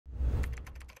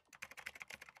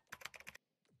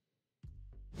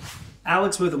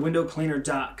Alex with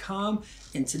windowcleaner.com,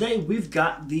 and today we've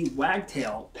got the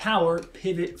Wagtail Power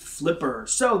Pivot Flipper.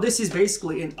 So this is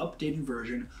basically an updated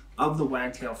version of the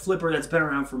Wagtail Flipper that's been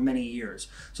around for many years.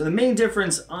 So the main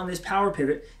difference on this Power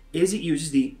Pivot is it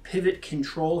uses the pivot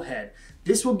control head.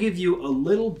 This will give you a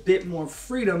little bit more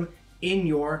freedom in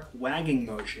your wagging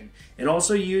motion. It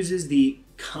also uses the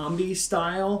combi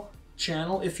style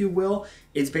channel, if you will.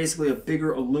 It's basically a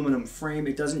bigger aluminum frame.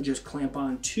 It doesn't just clamp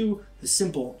on to the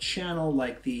simple channel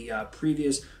like the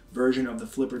previous version of the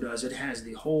Flipper does. It has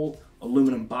the whole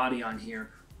aluminum body on here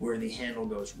where the handle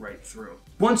goes right through.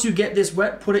 Once you get this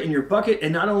wet, put it in your bucket. It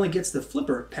not only gets the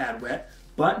flipper pad wet,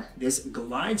 but this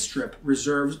glide strip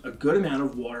reserves a good amount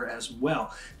of water as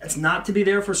well. That's not to be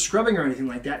there for scrubbing or anything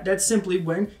like that. That's simply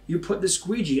when you put the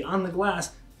squeegee on the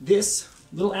glass, this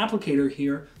little applicator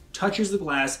here touches the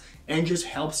glass and just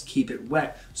helps keep it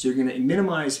wet. So you're gonna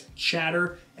minimize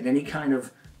chatter and any kind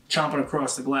of chomping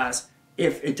across the glass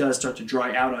if it does start to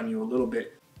dry out on you a little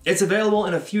bit. It's available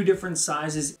in a few different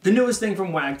sizes. The newest thing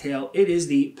from Wagtail, it is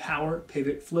the Power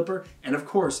Pivot Flipper, and of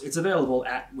course, it's available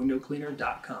at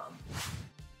windowcleaner.com.